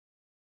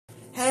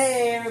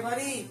Hey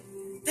everybody,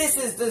 this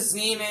is the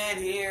Z-Man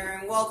here,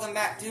 and welcome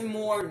back to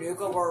more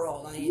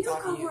Nuka-World. I need to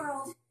talk to you.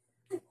 Nuka-World.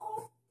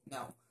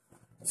 No.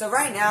 So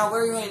right now,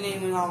 we're going to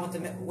name on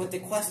with the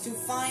quest to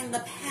find the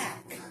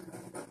pack.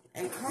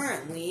 And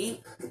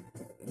currently,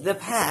 the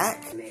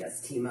pack... Made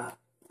us team up.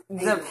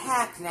 The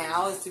pack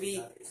now is to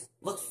be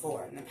looked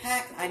for. In the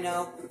pack, I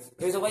know,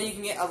 there's a way you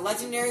can get a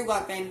legendary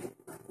weapon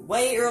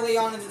way early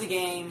on into the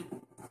game.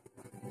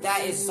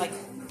 That is, like,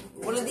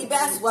 one of the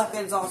best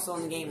weapons also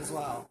in the game as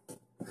well.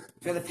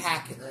 Where the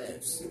pack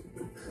lives.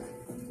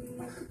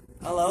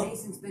 Hello?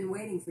 Mason's been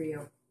waiting for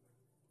you.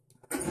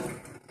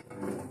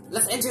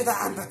 Let's enter the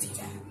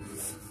amphitheater.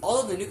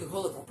 Although the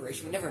Nuka-Cola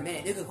Corporation would never admit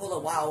it, Nuka-Cola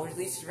WoW was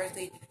released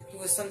directly to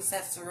a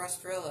sunset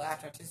terrestrial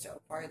after Artista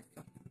acquired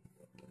the company.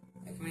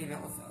 The company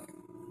met with failure.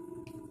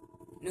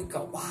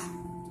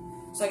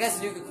 Nuka-Wow. So I guess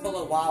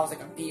Nuka-Cola WoW is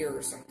like a beer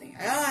or something.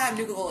 I don't have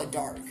Nuka-Cola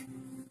Dark.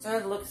 So I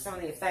had to look at some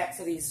of the effects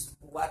of these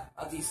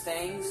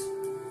things.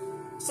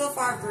 So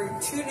far, I've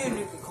brewed 2 new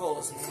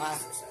Nuka-Colas in the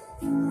last episode.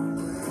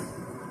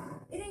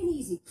 It ain't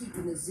easy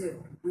keeping the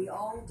zoo. We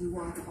all do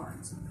our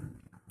part.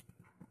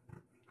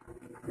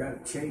 Gotta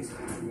chase it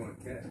if you want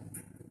to catch it.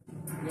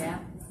 Yeah.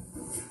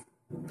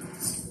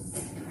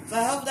 So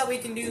I hope that we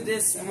can do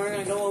this, and we're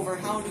going to go over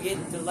how to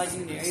get the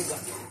legendary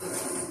weapon.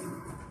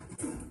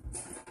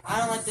 I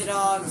don't like the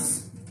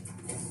dogs.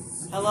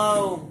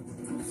 Hello.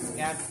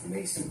 Yeah.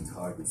 Mason's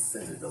hard and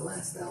feathered the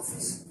last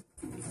alphas.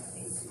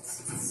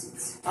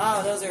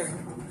 Oh, those are...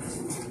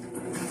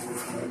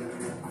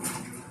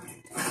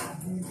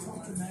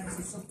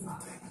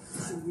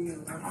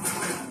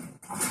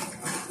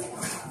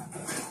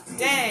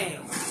 Dang!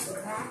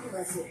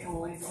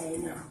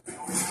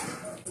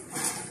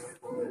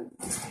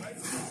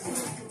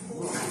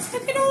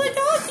 Look at all the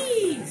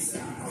doggies!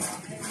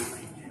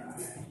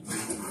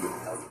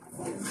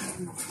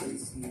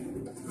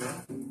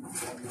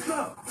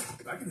 No,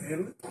 I can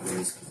handle it.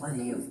 There's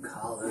plenty of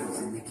collars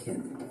in the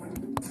kennel.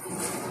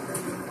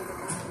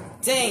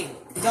 Dang,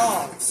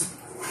 dogs.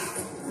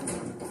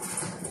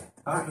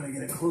 I'm gonna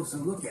get a closer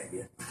look at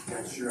you.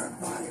 Not sure I'm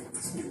buying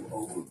this new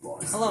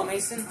overboss. Hello,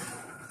 Mason.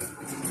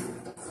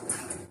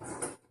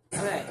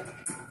 Okay.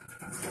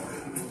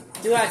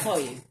 Do what I tell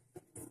you.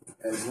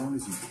 As long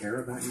as you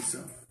care about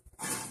yourself,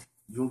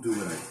 you'll do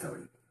what I tell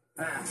you.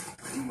 Ah,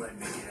 you might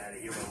make it out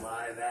of here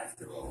alive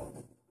after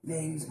all.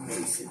 Name's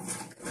Mason,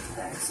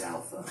 Pax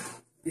Alpha.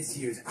 This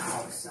here's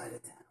our side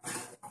of town.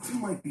 You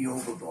might be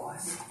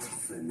overboss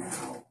for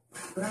now,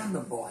 but I'm the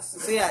boss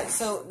of So yeah,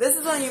 so this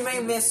is one you may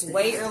miss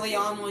way early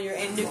on when you're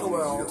in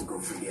Nuka-World.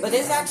 But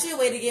there's actually a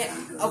way to get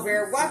a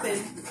rare weapon,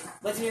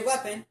 legendary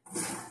weapon.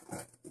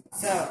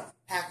 So,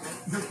 pack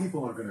it. Your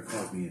people aren't going to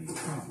cause me any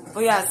trouble.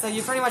 But yeah, so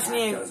you pretty much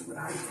need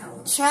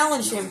to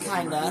challenge him,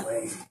 kinda.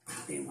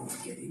 They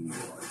won't get in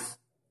yours.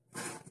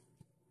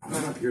 I'm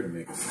not here to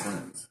make us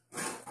friends.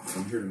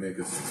 I'm here to make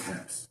us some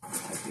caps. I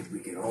think we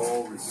can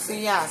all respect. So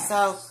yeah,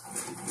 so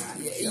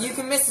you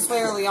can miss this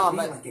way early on,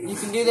 but you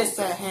can do this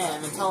to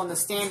him and tell him to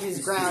stand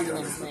his ground and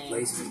everything.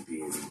 Replacement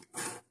being,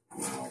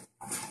 well,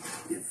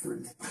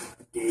 different.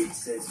 Gabe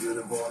says you're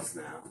the boss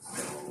now,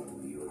 so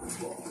you're the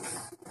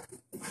boss.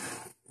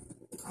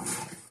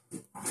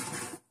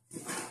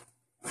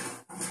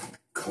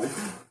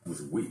 Colton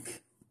was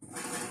weak.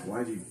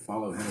 Why'd you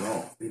follow him at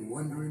all? Been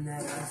wondering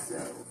that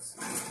ourselves.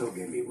 Don't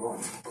get me wrong,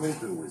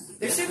 Colton was...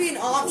 There should be an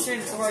option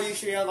to where you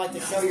should be able to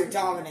show your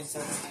dominance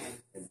over him.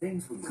 And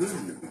things were good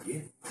in the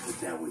beginning,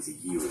 but that was a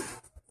year ago.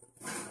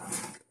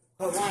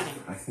 But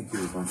whining. I think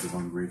you're a bunch of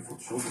ungrateful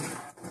children.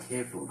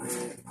 Careful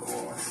there,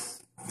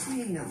 boss.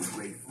 We ain't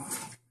ungrateful,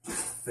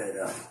 just fed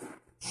up.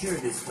 Sure,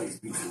 this place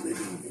beats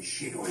living in the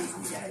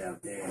shitholes we had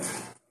out there,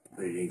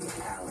 but it ain't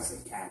the palace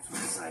and cats we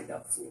signed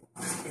up for.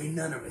 Ain't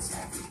none of us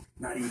happy,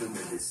 not even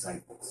the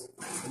disciples.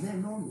 And they're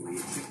normally a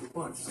chick a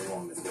bunch so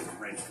long as they're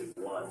drenched in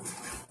blood.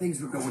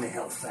 Things were going to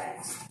hell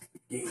fast. The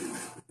game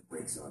put the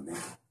brakes on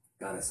that.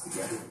 Got us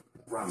together,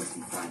 promised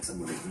he'd find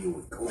someone to deal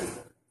with Cole.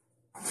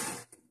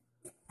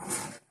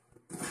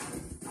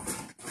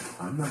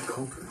 I'm not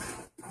Colton,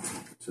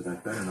 so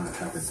that better not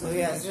happen. So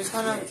yeah, it's just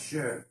kind Yeah, of...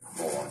 sure,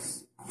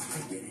 boss.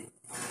 I get it.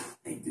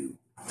 They do.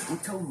 We're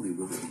totally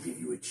willing to give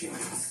you a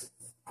chance.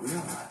 We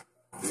are.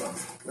 Look,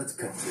 let's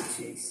cut to the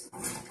chase.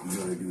 You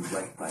want to do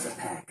right by the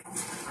pack.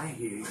 I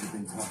hear you've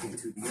been talking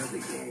to the other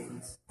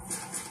gangs.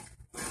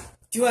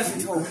 Do as you're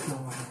You told. go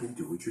on and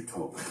do what you're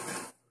told.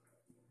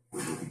 Or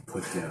you'll be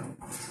put down.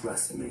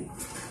 Trust me,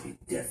 it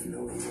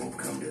definitely won't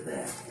come to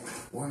that.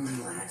 One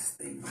last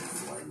thing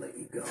before I let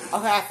you go.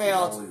 Okay, I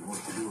failed. Always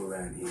what to do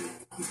around here,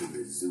 keeping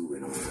the zoo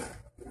in order.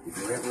 If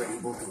you're ever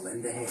able to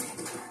lend a hand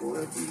with the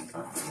loyalty,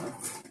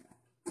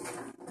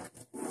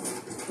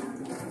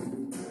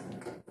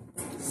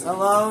 So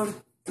load.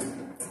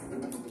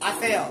 I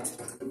failed.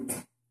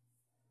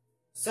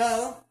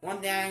 So, one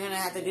thing I'm going to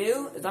have to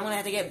do is I'm going to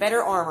have to get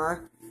better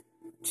armor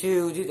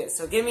to do this.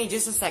 So give me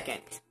just a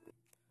second.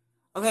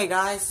 Okay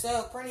guys,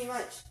 so pretty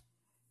much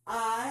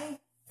I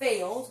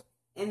failed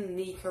in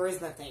the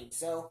charisma thing.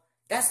 So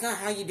that's not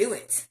how you do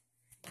it.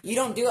 You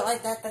don't do it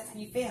like that, that's how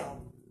you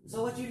fail.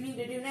 So what you need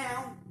to do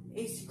now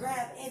is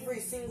grab every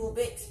single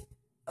bit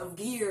of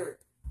gear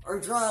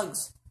or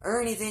drugs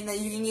or anything that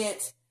you can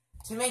get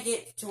to make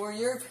it to where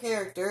your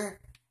character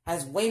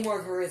has way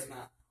more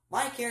charisma.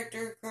 My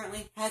character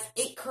currently has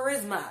 8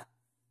 charisma.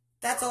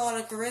 That's a lot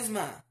of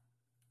charisma.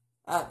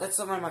 That's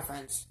one of my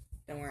friends.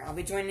 Don't worry, I'll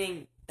be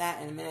joining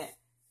that in a minute.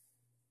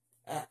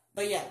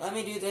 But yeah, let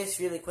me do this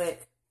really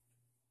quick.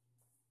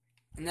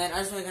 And then I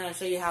just want to kind of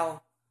show you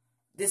how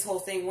this whole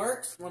thing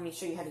works. Let me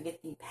show you how to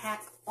get the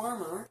pack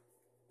armor.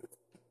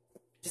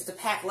 Just a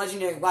pack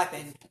legendary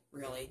weapon,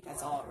 really.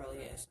 That's all it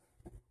really is.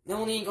 Then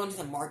we'll need to go into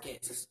the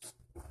market as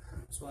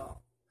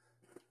well.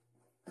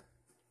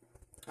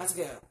 Let's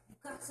go.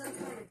 Got some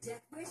kind of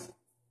death wish?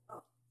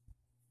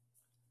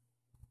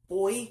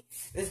 Boy,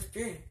 this is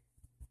weird.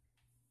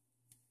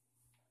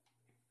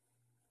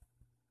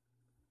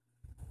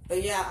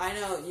 But yeah, I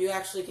know you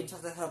actually can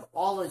talk to the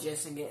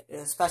Hubologist and get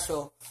a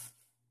special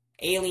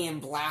alien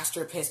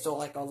blaster pistol,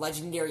 like a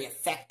legendary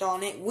effect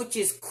on it, which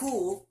is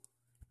cool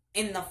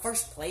in the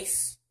first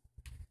place,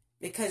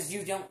 because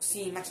you don't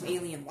see much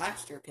alien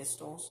blaster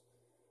pistols.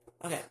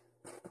 Okay,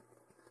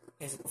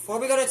 so before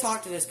we go to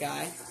talk to this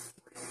guy,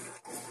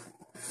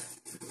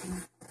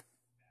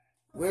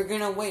 we're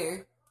gonna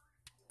wear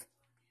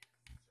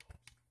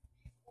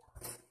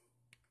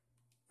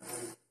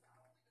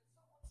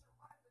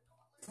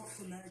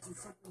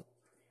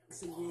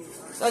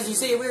so as you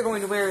see, we're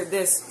going to wear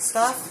this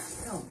stuff.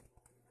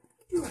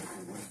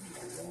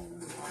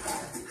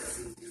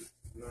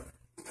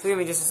 So give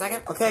me just a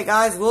second. Okay,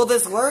 guys, will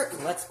this work?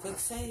 Let's click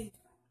save.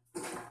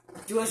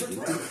 Do as you're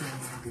told.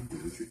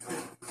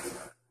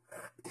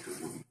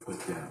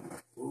 Put down.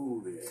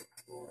 Hold it,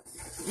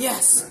 boss.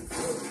 Yes.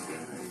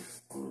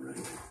 Alright,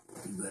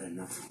 you got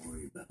enough to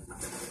worry about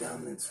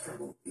dominance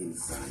trouble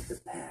inside the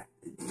pack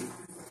to deal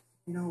with.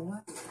 You know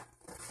what?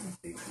 I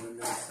think we'll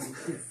know something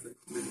different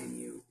within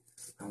you.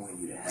 I want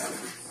you to have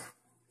this.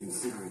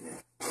 Consider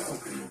that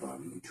outcome of our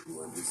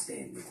mutual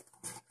understanding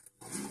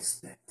and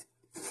respect.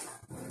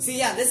 See,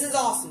 yeah, this is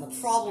awesome.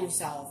 The problem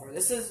solver.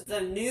 This is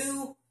the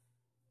new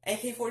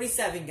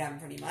AK-47 gun,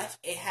 pretty much.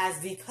 It has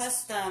the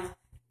custom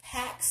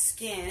pack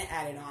skin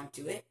added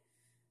onto it,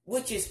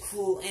 which is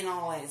cool in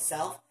all in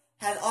itself.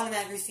 Has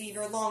automatic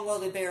receiver, long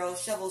welded barrel,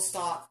 shovel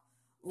stock,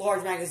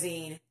 large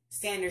magazine,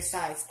 standard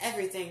sights,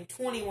 everything,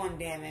 21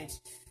 damage,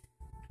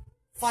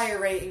 fire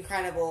rate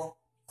incredible,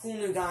 cool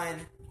new gun,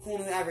 cool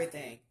new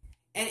everything,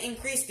 and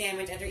increased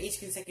damage after each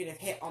consecutive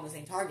hit on the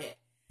same target.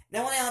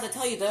 Now, what I have to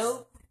tell you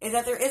though is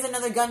that there is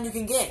another gun you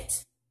can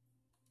get.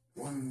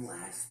 One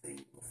last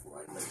thing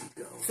before I let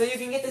you go. So you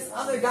can get this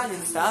other gun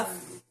and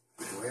stuff.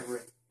 Wherever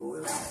it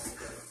boils.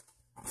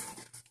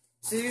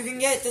 So you can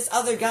get this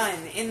other gun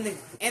in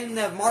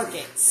the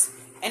markets,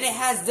 and it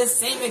has the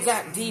same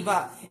exact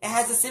debuff. It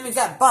has the same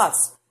exact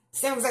buffs,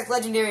 same exact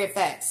legendary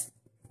effects.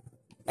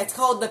 It's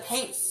called the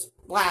Paint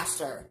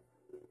Blaster,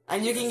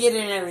 and you can get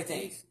it in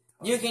everything.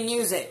 You can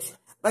use it,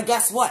 but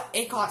guess what?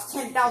 It costs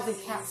 10,000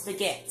 caps to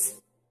get.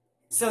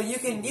 So you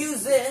can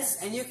use this,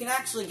 and you can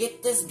actually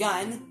get this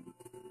gun,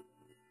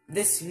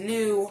 this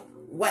new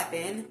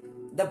weapon,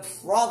 the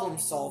Problem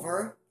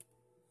Solver.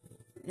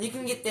 You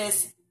can get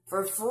this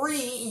for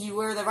free. You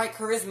wear the right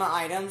charisma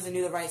items and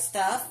do the right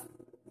stuff.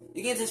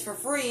 You get this for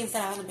free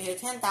instead of having to pay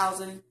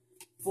 10,000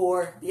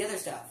 for the other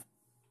stuff.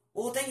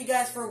 Well, thank you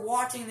guys for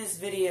watching this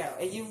video.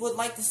 If you would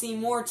like to see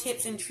more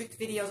tips and trick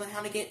videos on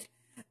how to get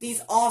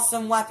these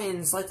awesome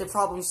weapons like the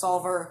Problem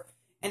Solver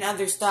and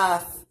other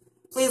stuff,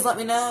 please let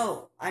me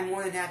know. I'm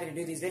more than happy to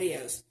do these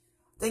videos.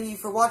 Thank you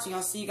for watching.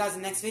 I'll see you guys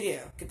in the next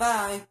video.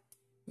 Goodbye.